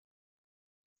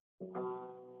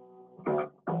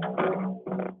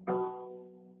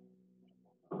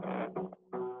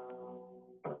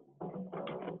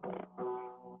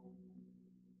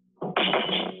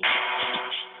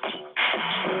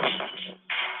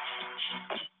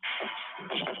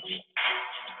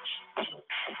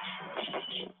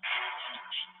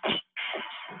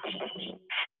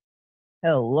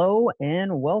Hello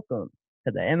and welcome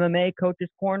to the MMA Coaches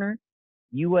Corner,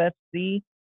 UFC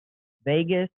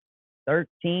Vegas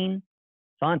 13,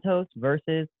 Santos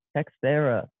versus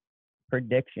Teixeria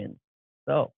predictions.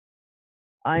 So,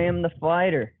 I am the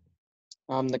fighter,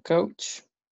 I'm the coach.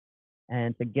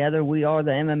 and together we are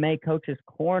the MMA Coaches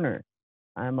Corner.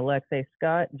 I'm Alexei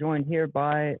Scott, joined here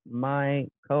by my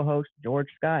co-host George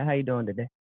Scott. How you doing today?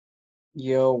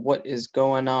 Yo, what is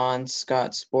going on,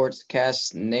 Scott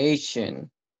Sportscast Nation?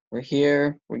 We're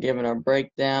here. We're giving our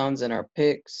breakdowns and our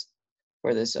picks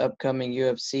for this upcoming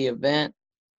UFC event.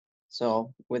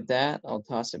 So, with that, I'll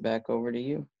toss it back over to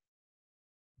you.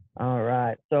 All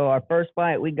right. So our first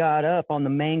fight we got up on the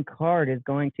main card is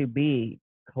going to be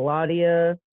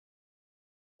Claudia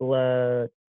Glad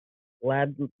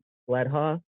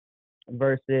Gladha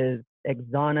versus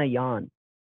Exana Yan.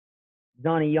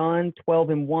 Exana Yan,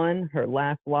 12-1. Her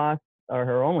last loss, or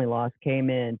her only loss, came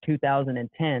in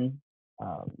 2010.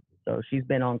 So she's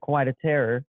been on quite a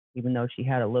tear, even though she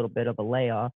had a little bit of a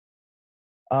layoff.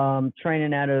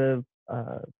 Training out of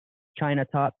China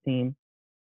top team.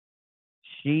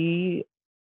 She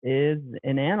is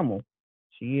an animal.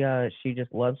 She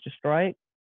just loves to strike.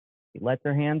 She lets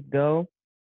her hands go.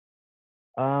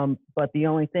 But the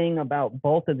only thing about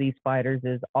both of these fighters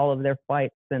is all of their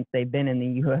fights since they've been in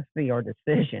the UFC are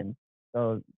decisions.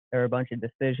 So they're a bunch of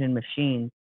decision machines.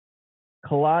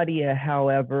 Claudia,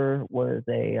 however, was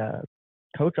a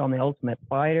coach on the Ultimate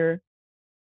Fighter.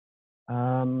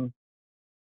 Um,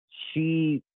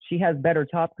 she has better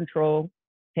top control,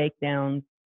 takedowns,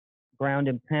 ground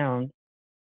and pound,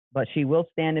 but she will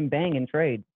stand and bang and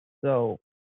trade. So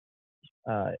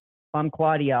if I'm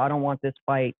Claudia, I don't want this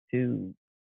fight to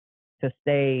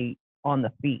stay on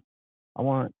the feet. I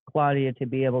want Claudia to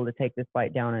be able to take this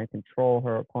fight down and control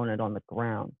her opponent on the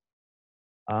ground.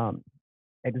 Um,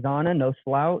 Exana, no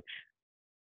slouch.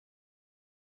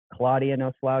 Claudia,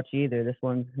 no slouch either. This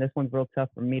one's real tough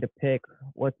for me to pick.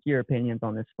 What's your opinions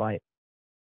on this fight?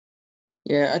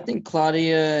 Yeah, I think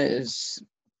Claudia is,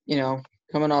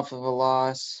 coming off of a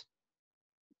loss.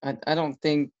 I don't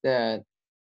think that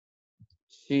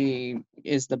she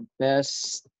is the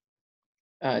best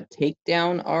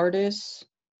takedown artist.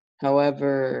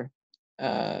 However,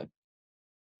 uh,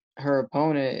 her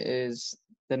opponent is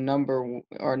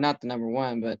or not the number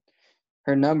one, but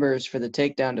her numbers for the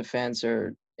takedown defense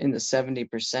are in the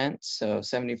 70%, so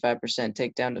 75%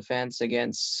 takedown defense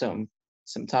against some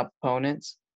top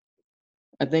opponents.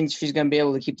 I think she's gonna be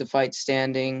able to keep the fight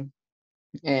standing.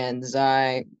 And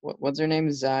what's her name?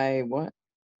 What?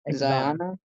 Exana.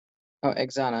 Ziana? Oh,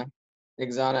 Exana.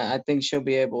 I think she'll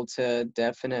be able to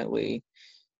definitely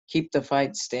keep the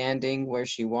fight standing where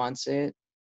she wants it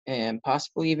and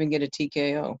possibly even get a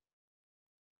TKO.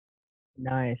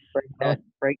 Nice. Break Oh,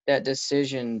 that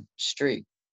decision streak.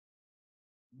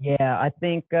 yeah, I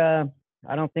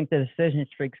don't think the decision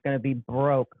streak's going to be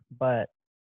broke, but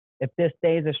if this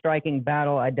stays a striking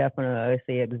battle, I definitely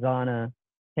see Exana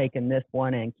taking this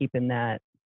one and keeping that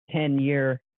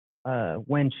 10-year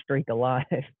win streak alive.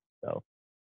 So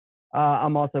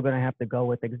I'm also going to have to go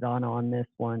with Exana on this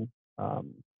one.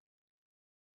 Um,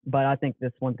 but I think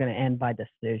this one's going to end by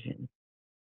decision.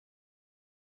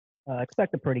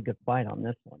 Expect a pretty good fight on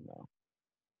this one, though.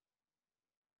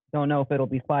 Don't know if it'll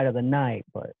be fight of the night,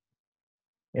 but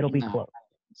it'll be No. close.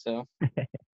 So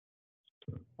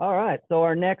All right. So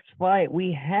our next fight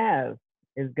we have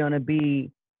is going to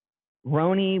be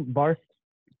Roni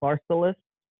Barcelos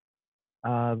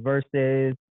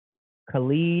versus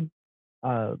Khalid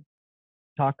uh,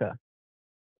 Taka.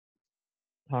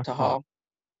 Taka. Tahal.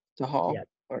 Tahal Yeah,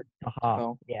 or Taha.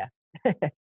 Tahal. Yeah.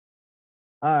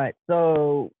 All right.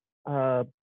 So uh,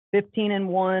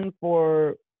 15-1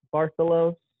 for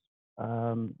Barcelos,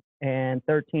 and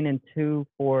 13-2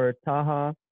 for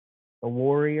Taha, the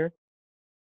Warrior.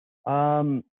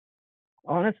 Um,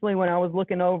 Honestly, when I was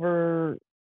looking over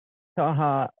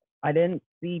Taha, I didn't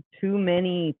see too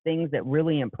many things that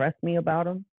really impressed me about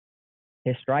him.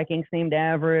 His striking seemed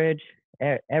average.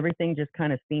 Everything just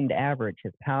kind of seemed average.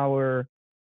 His power,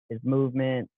 his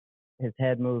movement, his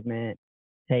head movement,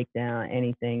 takedown,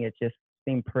 anything. It just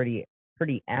seemed pretty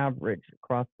average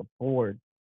across the board.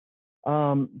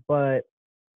 But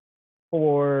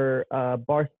for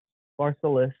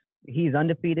Barcelos, he's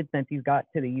undefeated since he's got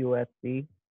to the UFC.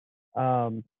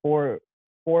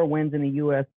 Four wins in the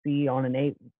UFC on an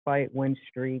 8-fight win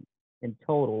streak in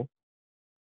total.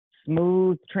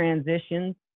 Smooth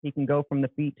transitions. He can go from the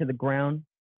feet to the ground.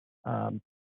 Um,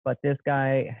 but this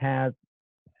guy has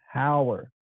power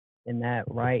in that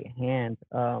right hand.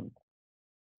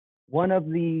 One of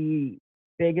the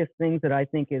biggest things that I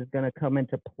think is going to come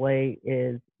into play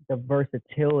is the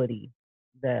versatility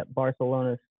that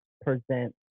Barcelona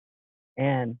presents,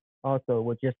 and also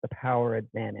with just the power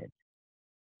advantage.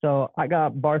 So I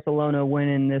got Barcelona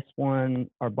winning this one,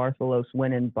 or Barcelos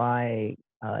winning by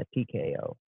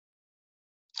TKO.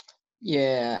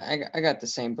 Yeah, I got the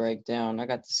same breakdown. I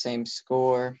got the same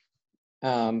score.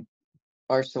 Um,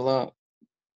 Barcelona,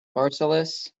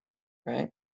 Barcelos, right?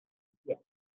 Yeah.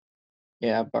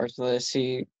 Yeah,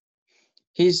 Barcelos.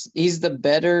 He's the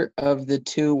better of the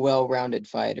two well-rounded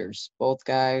fighters. Both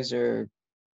guys are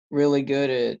really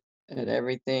good at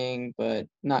everything, but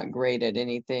not great at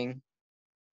anything.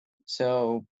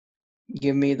 So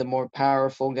give me the more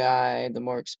powerful guy, the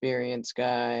more experienced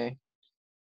guy,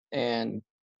 and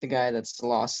the guy that's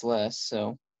lost less.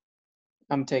 So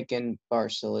I'm taking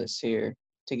Barcelos here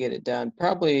to get it done.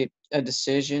 Probably a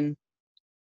decision.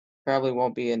 Probably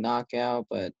won't be a knockout,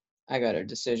 but I got a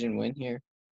decision win here.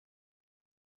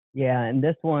 Yeah, and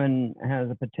this one has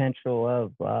the potential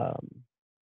of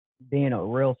being a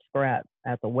real scrap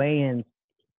at the weigh-ins.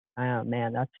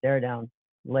 Man, that stare down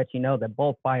lets you know that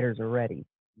both fighters are ready.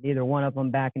 Neither one of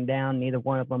them backing down. Neither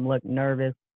one of them look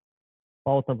nervous.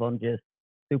 Both of them just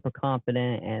super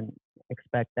confident and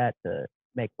expect that to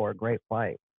make for a great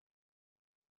fight.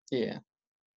 Yeah.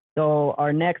 So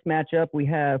our next matchup, we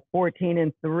have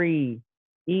 14-3,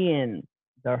 Ian,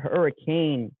 the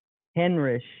Hurricane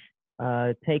Henrich,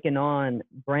 taking on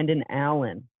Brendan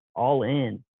Allen, all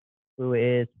in, who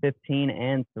is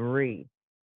 15-3.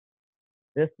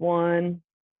 This one,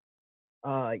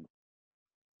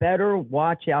 better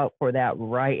watch out for that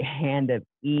right hand of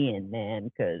Ian, man,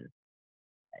 because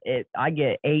I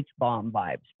get H bomb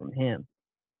vibes from him.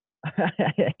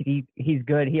 He's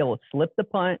good. He'll slip the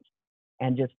punch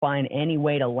and just find any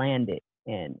way to land it.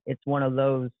 And it's one of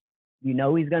those,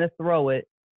 he's gonna throw it,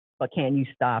 but can you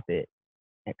stop it?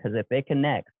 Because if it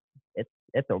connects,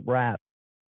 it's a wrap.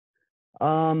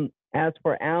 As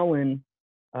for Allen,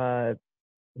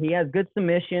 he has good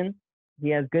submissions. He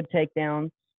has good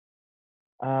takedowns.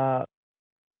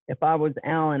 If I was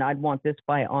Allen, I'd want this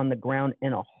fight on the ground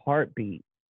in a heartbeat.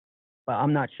 But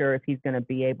I'm not sure if he's going to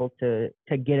be able to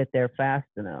get it there fast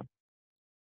enough.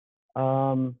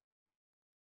 I mean,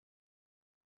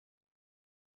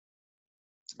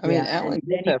 Yeah, Allen and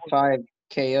did then have 5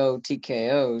 KO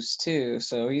TKOs too,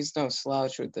 so he's no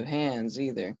slouch with the hands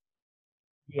either.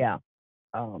 yeah,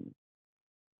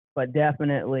 but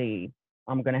definitely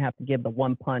I'm going to have to give the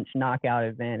one punch knockout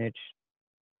advantage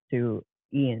to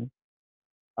Ian.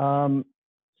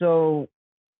 So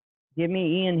give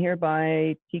me Ian here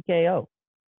by TKO.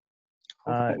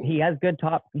 He has good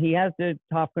top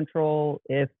control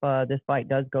if this fight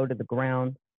does go to the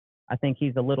ground. I think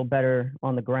he's a little better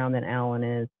on the ground than Allen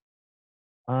is.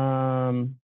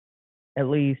 At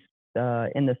least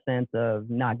in the sense of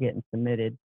not getting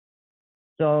submitted.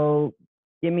 So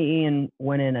give me Ian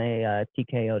winning a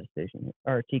TKO decision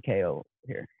or TKO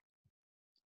here.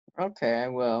 Okay,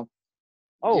 well,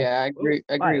 Oh, yeah, I agree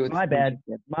with my what bad.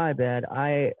 you said. My bad.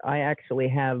 I actually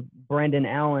have Brendan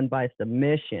Allen by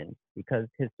submission because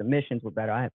his submissions were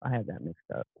better. I had that mixed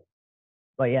up.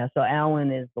 But yeah, so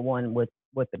Allen is the one with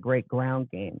the great ground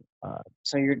game.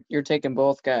 So you're taking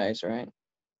both guys, right?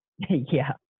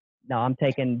 Yeah. No, I'm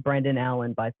taking Brendan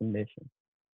Allen by submission.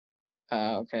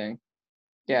 Okay.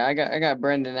 Yeah, I got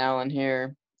Brendan Allen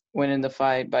here winning the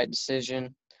fight by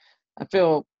decision. I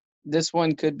feel this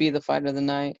one could be the fight of the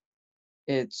night.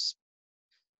 It's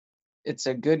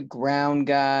a good ground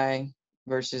guy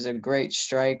versus a great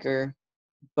striker,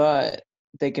 but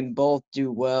they can both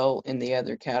do well in the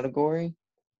other category.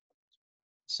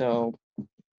 So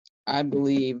I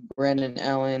believe Brendan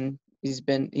Allen, he's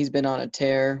been on a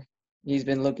tear. He's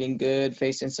been looking good,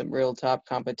 facing some real top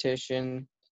competition,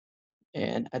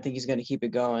 and I think he's going to keep it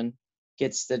going.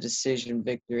 Gets the decision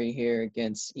victory here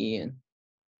against Ian.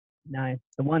 Nice.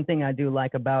 The one thing I do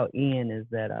like about Ian is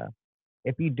that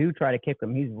if you do try to kick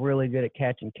him, he's really good at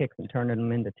catching kicks and turning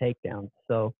them into takedowns.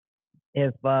 So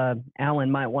if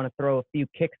Allen might want to throw a few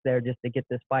kicks there just to get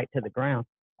this fight to the ground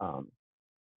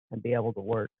and be able to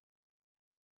work.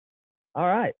 All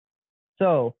right.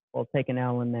 So we'll take an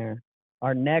Allen there.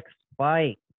 Our next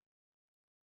fight,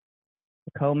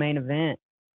 the co-main event.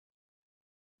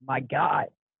 My God,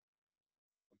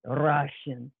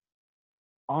 Russian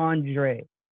Andre,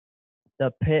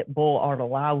 the Pitbull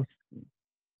Arlovsky.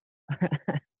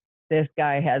 This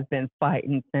guy has been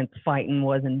fighting since fighting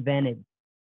was invented.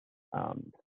 I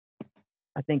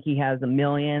think he has 1.5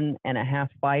 million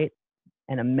fights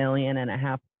and 1.5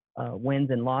 million wins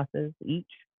and losses each.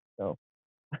 So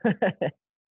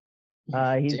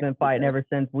he's been fighting ever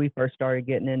since we first started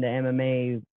getting into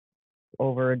MMA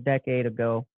over a decade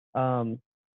ago.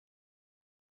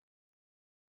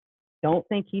 don't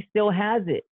think he still has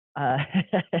it. Uh,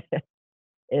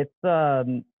 it's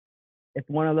it's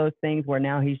one of those things where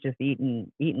now he's just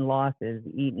eating losses,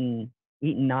 eating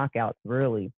knockouts.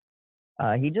 Really,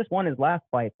 he just won his last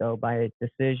fight though by a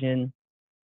decision.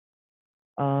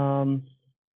 Um,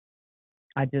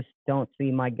 I just don't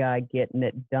see my guy getting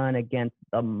it done against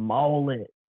the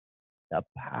mullet, the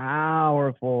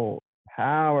powerful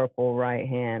right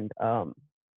hand.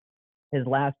 His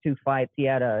last two fights, he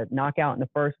had a knockout in the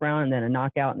first round and then a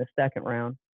knockout in the second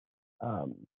round.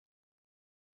 Um,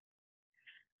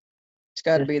 It's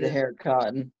got to this be the is hair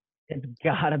cotton. it's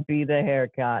gotta be the hair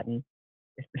cotton.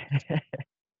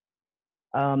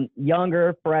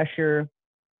 Younger, fresher,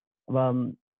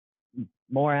 um,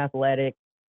 more athletic.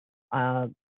 Uh,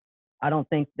 I don't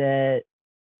think that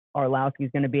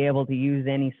Arlovski's going to be able to use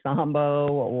any sambo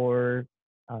or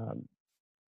um,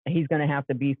 he's going to have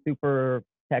to be super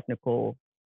technical,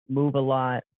 move a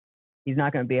lot. He's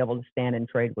not going to be able to stand and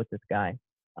trade with this guy.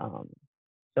 Um,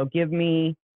 so give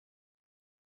me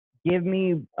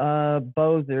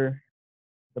Bozer,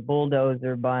 the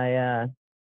bulldozer by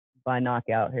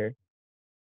knockout here.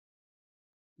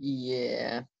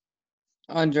 Yeah.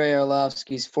 Andrei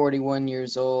Arlovsky's 41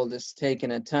 years old, is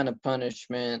taking a ton of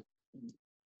punishment.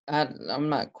 I'm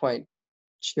not quite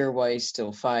sure why he's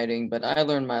still fighting, but I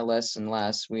learned my lesson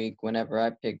last week whenever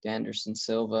I picked Anderson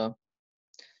Silva.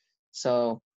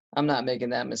 So I'm not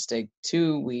making that mistake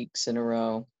 2 weeks in a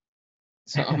row.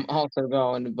 So I'm also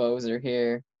going to Bozer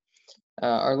here.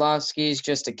 Arlovsky's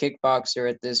just a kickboxer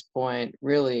at this point,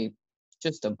 really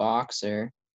just a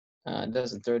boxer.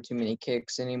 Doesn't throw too many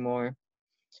kicks anymore.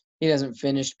 He doesn't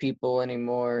finish people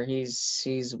anymore.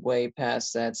 He's way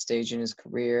past that stage in his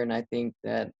career, and I think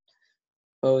that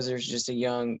Bozer's just a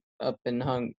young up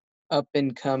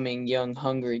and coming young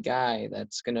hungry guy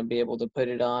that's gonna be able to put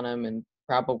it on him and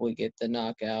probably get the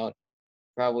knockout,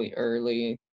 probably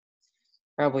early,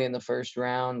 probably in the first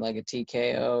round, like a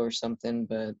TKO or something.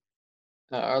 But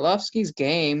Arlovsky's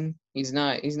game. He's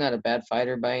not a bad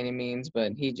fighter by any means,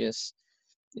 but he just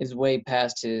is way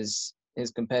past his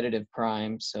competitive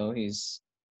prime. So he's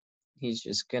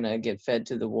just gonna get fed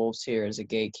to the wolves here as a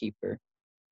gatekeeper.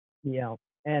 Yeah,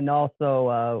 and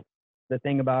also the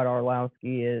thing about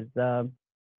Arlovsky is,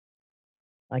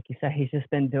 like you said, he's just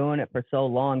been doing it for so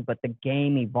long, but the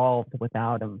game evolved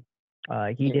without him.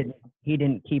 He Yeah,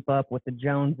 didn't keep up with the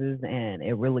Joneses, and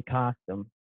it really cost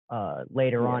him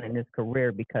later yeah, on in his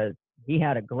career because he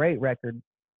had a great record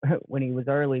when he was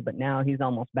early, but now he's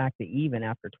almost back to even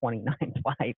after 29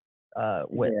 fights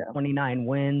with yeah, 29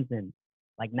 wins and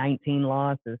like 19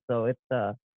 losses. So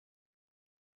it's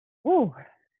whew,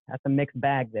 that's a mixed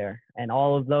bag there. And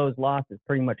all of those losses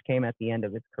pretty much came at the end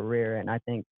of his career. And I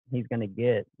think he's going to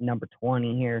get number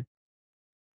 20 here.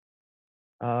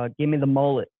 Give me the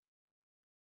mullet.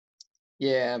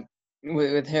 yeah.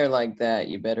 With hair like that,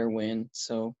 you better win.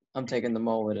 So I'm taking the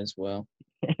mullet as well.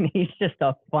 And he's just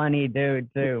a funny dude,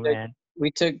 We too, took man. we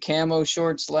took camo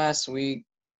shorts last week,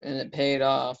 and it paid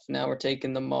off. Now we're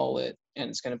taking the mullet, and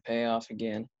it's gonna pay off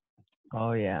again.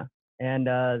 Oh, yeah. And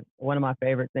one of my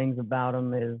favorite things about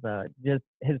him is just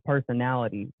his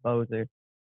personality, Bozer.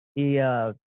 He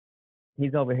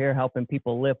he's over here helping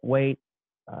people lift weight.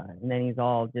 And then he's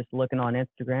all just looking on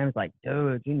Instagram. He's like,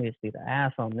 dude, you need to see the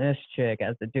ass on this chick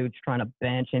as the dude's trying to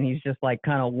bench. And he's just like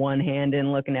kind of one hand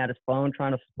in looking at his phone,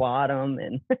 trying to spot him.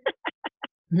 And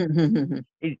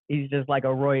he's just like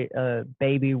a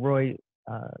baby Roy,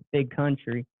 big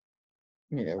country.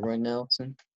 Yeah, Roy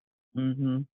Nelson.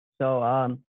 hmm So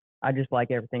I just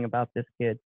like everything about this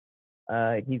kid.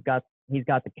 He's got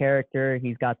the character.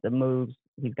 He's got the moves.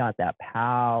 He's got that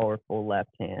powerful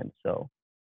left hand. So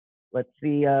let's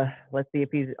see if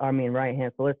he's I mean right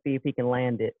hand. So let's see if he can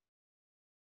land it.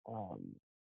 Um,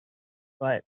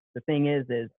 but the thing is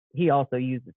he also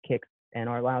uses kicks, and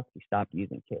Arlovsky stopped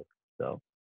using kicks. So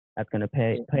that's going to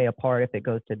Yeah. pay a part if it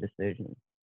goes to decision.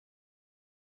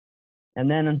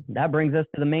 And then that brings us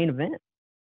to the main event.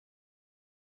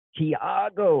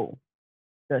 Tiago,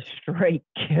 the straight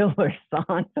killer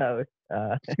Santos,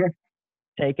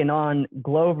 taking on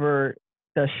Glover,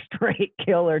 the straight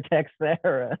killer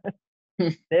Teixeira.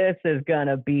 This is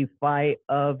gonna be fight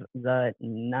of the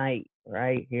night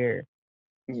right here.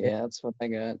 Yeah, that's what I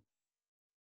got.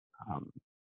 Um,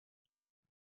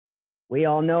 we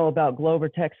all know about Glover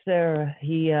Teixeira.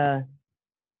 He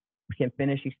can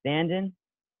finish you standing.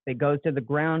 If it goes to the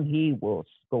ground, he will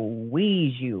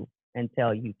squeeze you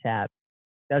until you tap.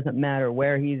 Doesn't matter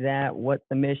where he's at, what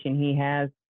submission he has,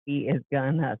 he is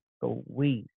gonna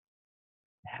squeeze.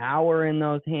 Power in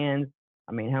those hands.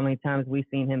 I mean, how many times we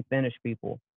seen him finish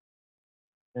people?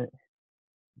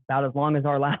 about as long as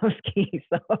Arlovsky.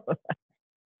 So,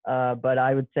 but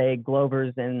I would say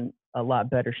Glover's in a lot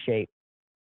better shape.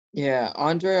 Yeah,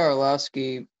 Andre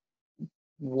Arlovsky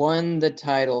won the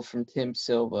title from Tim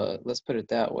Silva. Let's put it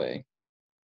that way.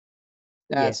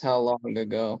 Yeah. That's how long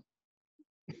ago.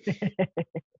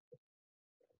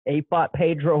 He fought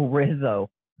Pedro Rizzo.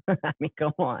 I mean,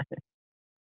 come on.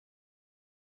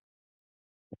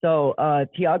 So,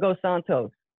 Thiago Santos,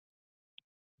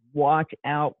 watch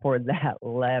out for that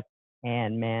left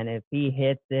hand, man. If he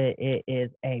hits it, it is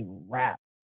a wrap.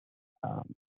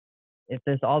 Um, it's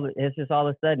just all of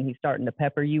a sudden he's starting to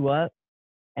pepper you up,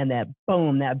 and that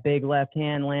boom, that big left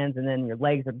hand lands, and then your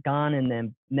legs are gone, and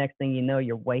then next thing you know,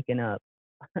 you're waking up.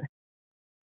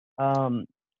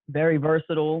 Very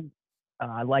versatile.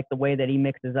 I like the way that he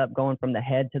mixes up going from the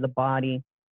head to the body,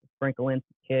 sprinkle in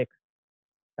some kicks.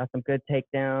 Got some good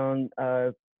takedown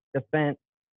defense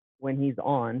when he's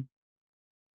on.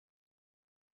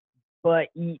 But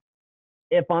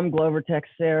if I'm Glover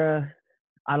Teixeira,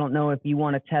 I don't know if you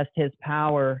want to test his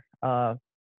power. I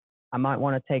might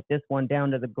want to take this one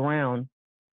down to the ground.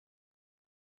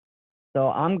 So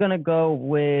I'm going to go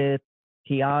with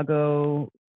Thiago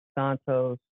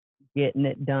Santos getting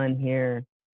it done here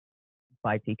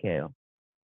by TKO.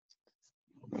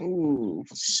 Ooh,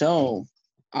 so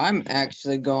I'm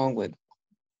actually going with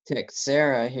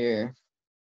Teixeira here.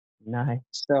 Nice.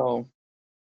 So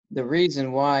the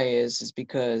reason why is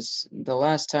because the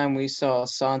last time we saw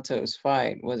Santos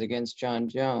fight was against John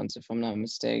Jones, if I'm not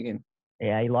mistaken,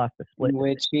 Yeah, he lost the split. in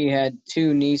which he had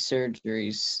 2 knee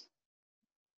surgeries,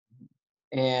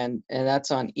 and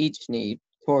that's on each knee,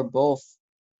 tore both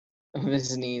of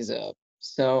his knees up.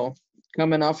 So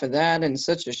coming off of that in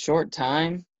such a short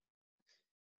time,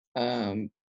 um,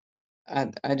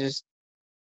 I just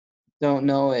don't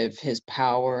know if his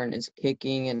power and his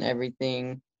kicking and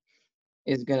everything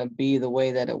is gonna be the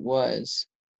way that it was.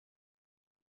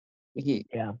 He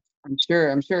Yeah. I'm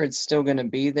sure it's still gonna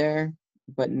be there,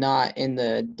 but not in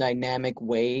the dynamic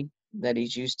way that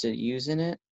he's used to using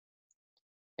it.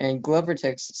 And Glover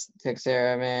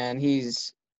Teixeira, man,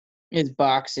 his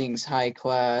boxing's high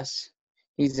class.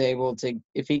 He's able to,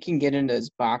 if he can get into his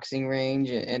boxing range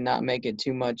and not make it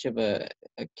too much of a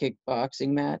kickboxing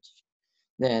match,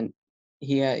 then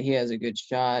he has a good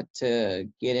shot to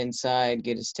get inside,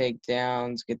 get his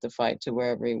takedowns, get the fight to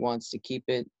wherever he wants to keep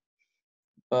it.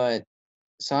 But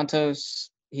Santos,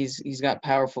 he's got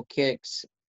powerful kicks.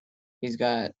 He's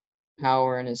got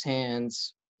power in his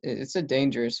hands. It's a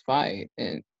dangerous fight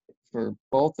and for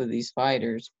both of these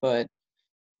fighters, but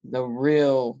the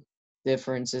real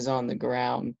difference is on the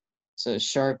ground. So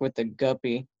Shark with the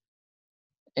guppy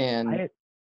and I Go ahead.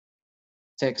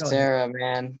 Teixeira,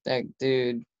 man, that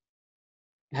dude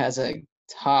has a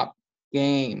top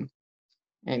game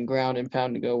and ground and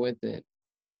pound to go with it.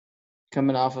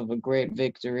 Coming off of a great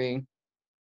victory,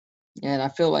 and I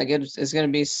feel like it's going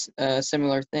to be a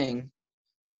similar thing.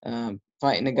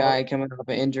 Fighting a Well, guy coming off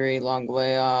an injury, long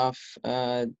layoff,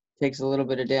 takes a little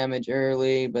bit of damage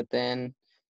early, but then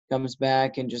comes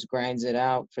back and just grinds it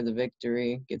out for the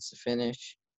victory, gets the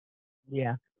finish.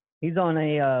 yeah. He's on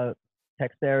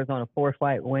Teixeira's on a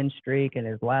 4-fight win streak, and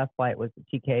his last fight was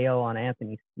the TKO on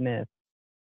Anthony Smith.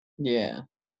 Yeah.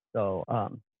 So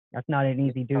that's not an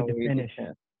easy dude to finish.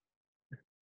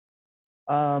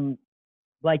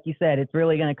 Like you said, it's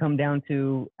really going to come down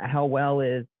to how well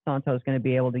is Santos going to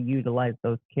be able to utilize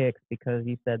those kicks, because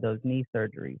you said those knee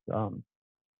surgeries.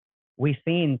 We've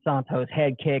seen Santos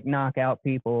head kick knock out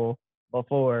people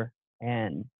before,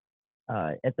 and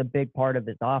it's a big part of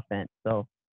his offense. So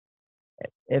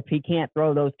if he can't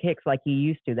throw those kicks like he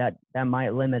used to, that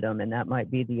might limit him, and that might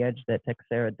be the edge that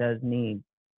Teixeira does need.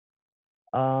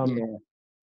 Yeah.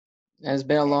 It's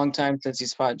been a long time since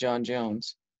he's fought John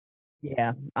Jones.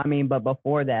 Yeah, I mean, but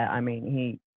before that, I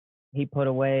mean, he put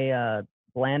away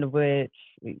Blandovich.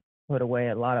 He put away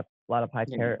a lot of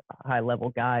high level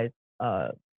guys.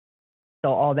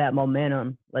 So all that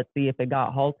momentum, let's see if it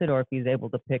got halted or if he's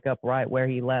able to pick up right where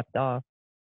he left off,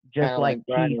 just Kinda like like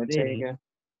Brian T City. Ortega.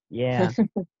 Yeah.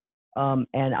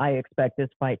 And I expect this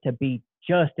fight to be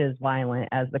just as violent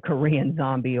as the Korean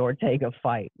Zombie Ortega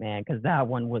fight, man, because that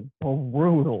one was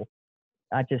brutal.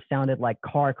 That just sounded like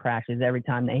car crashes every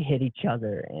time they hit each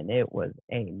other, and it was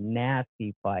a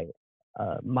nasty fight.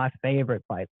 My favorite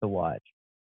fights to watch.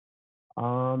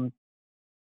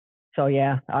 So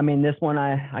yeah, I mean, this one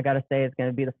I gotta say it's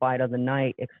gonna be the fight of the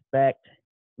night. Expect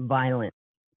violence,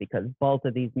 because both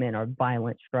of these men are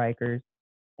violent strikers,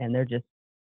 and they're just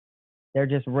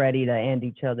ready to end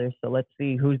each other. So let's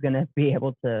see who's gonna be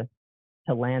able to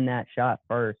land that shot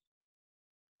first.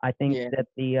 I think Yeah. that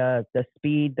the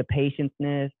speed, the patience,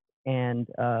 and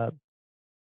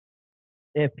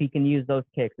if he can use those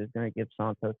kicks, it's going to give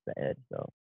Santos the edge. So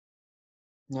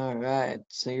All right.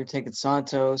 So you're taking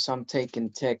Santos. I'm taking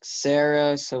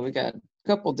Teixeira. So we got a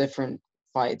couple different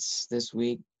fights this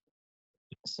week.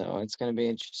 So it's going to be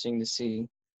interesting to see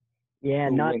yeah,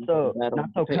 who wins the battle not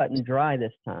of the so cut picks. and dry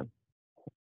this time.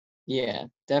 Yeah,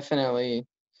 definitely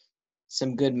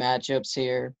some good matchups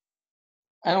here.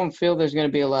 I don't feel there's going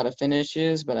to be a lot of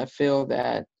finishes, but I feel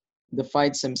that the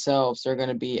fights themselves are going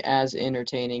to be as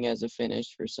entertaining as a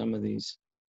finish for some of these.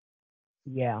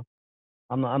 Yeah,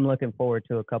 I'm looking forward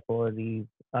to a couple of these.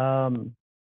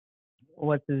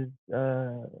 What's his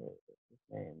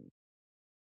name?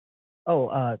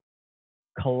 Oh,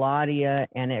 Claudia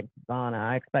and Exana.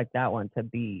 I expect that one to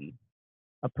be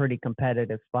a pretty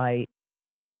competitive fight.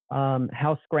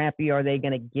 How scrappy are they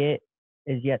going to get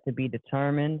is yet to be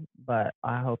determined, but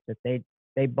I hope that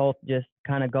they both just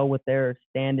kind of go with their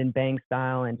stand and bang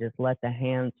style and just let the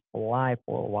hands fly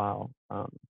for a while.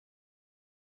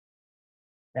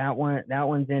 That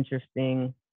one's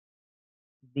interesting.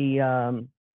 The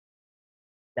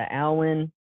the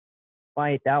Allen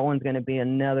fight, that one's going to be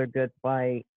another good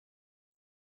fight.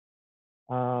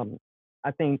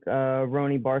 I think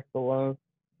Rony Barcelos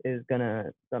is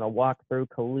gonna walk through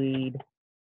Khalid.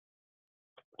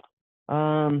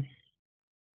 Um,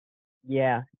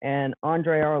 yeah, and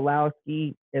Andre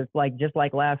Arlovski is like just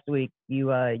like last week.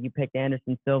 You picked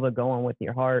Anderson Silva going with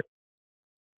your heart,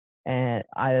 and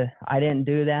I didn't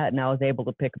do that, and I was able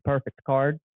to pick a perfect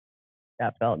card.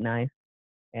 That felt nice,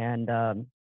 and I'm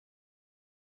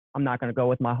not gonna go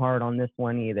with my heart on this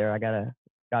one either. I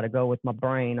gotta go with my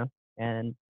brain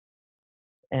and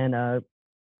and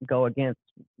go against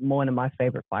one of my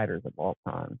favorite fighters of all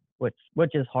time, which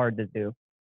is hard to do.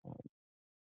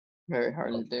 Very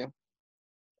hard to do.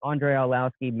 Andre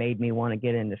Arlovski made me want to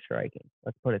get into striking.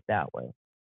 Let's put it that way.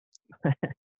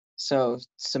 So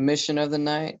submission of the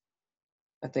night.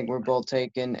 I think we're both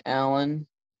taking Allen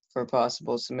for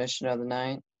possible submission of the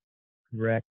night.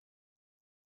 Correct.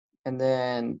 And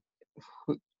then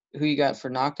who, who you got for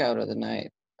knockout of the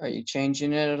night? Are you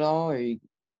changing it at all? Or you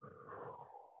This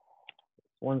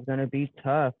one's gonna be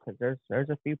tough because there's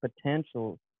a few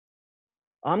potentials.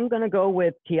 I'm gonna go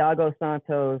with Thiago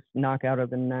Santos knockout of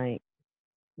the night.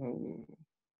 I'm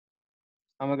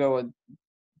gonna go with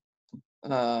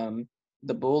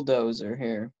the bulldozer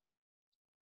here,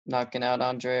 knocking out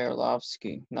Andrei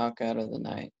Arlovski, knockout of the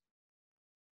night.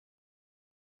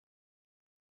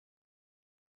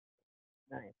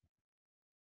 Nice.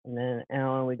 And then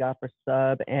Alan, we got for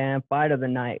sub and fight of the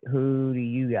night. Who do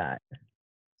you got?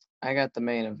 I got the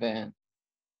main event.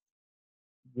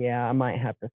 Yeah, I might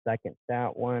have to second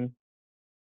that one.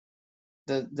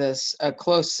 This a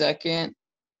close second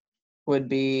would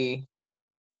be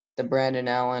the Brandon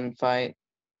Allen fight.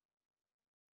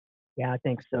 Yeah, I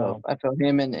think So so. I feel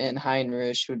him and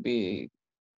Heinrich would be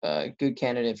a good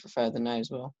candidate for fight of the night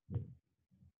as well.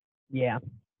 Yeah,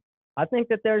 I think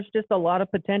that there's just a lot of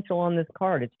potential on this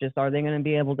card. It's just, are they going to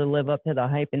be able to live up to the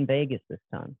hype in Vegas this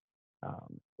time?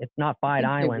 It's not I Fight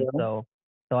think they Island, will.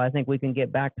 so I think we can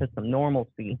get back to some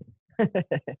normalcy. Because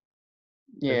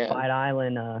Yeah, Fight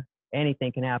Island,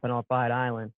 anything can happen on Fight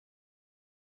Island.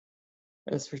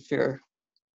 that's for sure.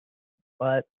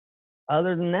 But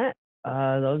other than that,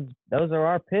 those are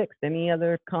our picks. Any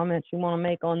other comments you want to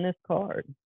make on this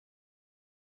card?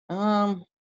 Um,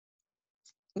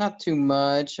 Not too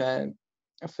much. I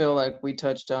feel like we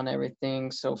touched on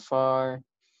everything so far.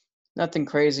 Nothing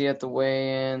crazy at the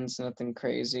weigh-ins, nothing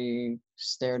crazy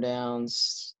stare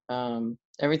downs.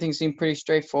 Everything seemed pretty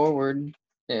straightforward.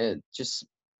 Just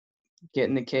get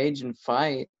in the cage and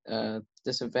fight.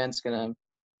 This event's gonna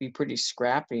be pretty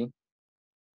scrappy.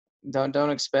 Don't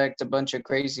expect a bunch of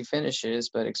crazy finishes,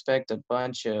 but expect a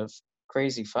bunch of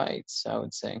crazy fights, I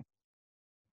would say.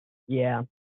 Yeah,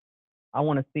 I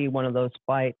want to see one of those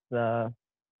fights where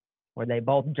they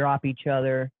both drop each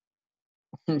other,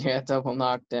 Yeah, double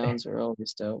knockdowns are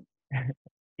always dope.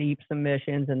 deep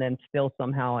submissions, and then still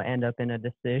somehow end up in a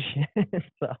decision.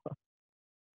 So,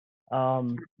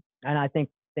 and I think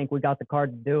we got the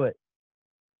card to do it.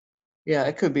 Yeah,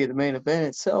 it could be the main event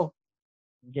itself.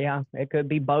 Yeah, it could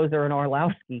be Bozer and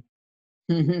Arlovski.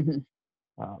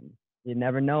 You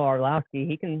never know.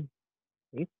 Arlovski,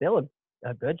 he's still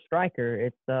a good striker.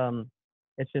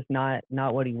 It's just not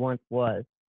what he once was.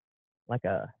 Like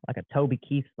a Toby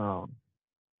Keith song.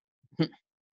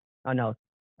 Oh no,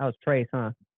 that was Trace,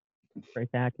 huh? Trace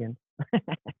Atkins.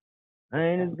 I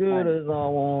ain't as good as I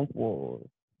once was.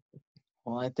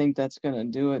 Well, I think that's gonna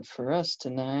do it for us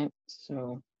tonight.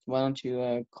 So why don't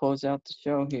you close out the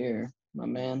show here, my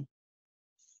man?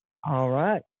 All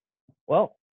right.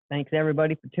 Well, thanks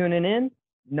everybody for tuning in.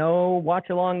 No watch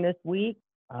along this week.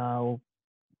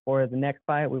 For the next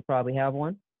fight, we probably have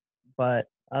one. But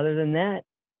other than that,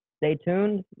 stay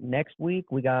tuned. Next week,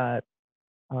 we got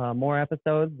more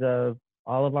episodes of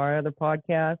all of our other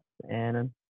podcasts,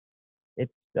 and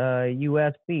it's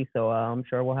UFC, so I'm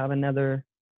sure we'll have another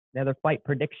fight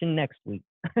prediction next week.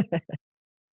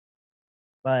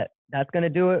 But that's going to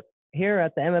do it here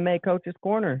at the MMA Coach's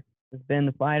Corner. It's been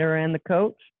the fighter and the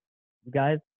coach. You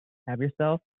guys have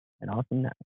yourself an awesome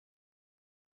night.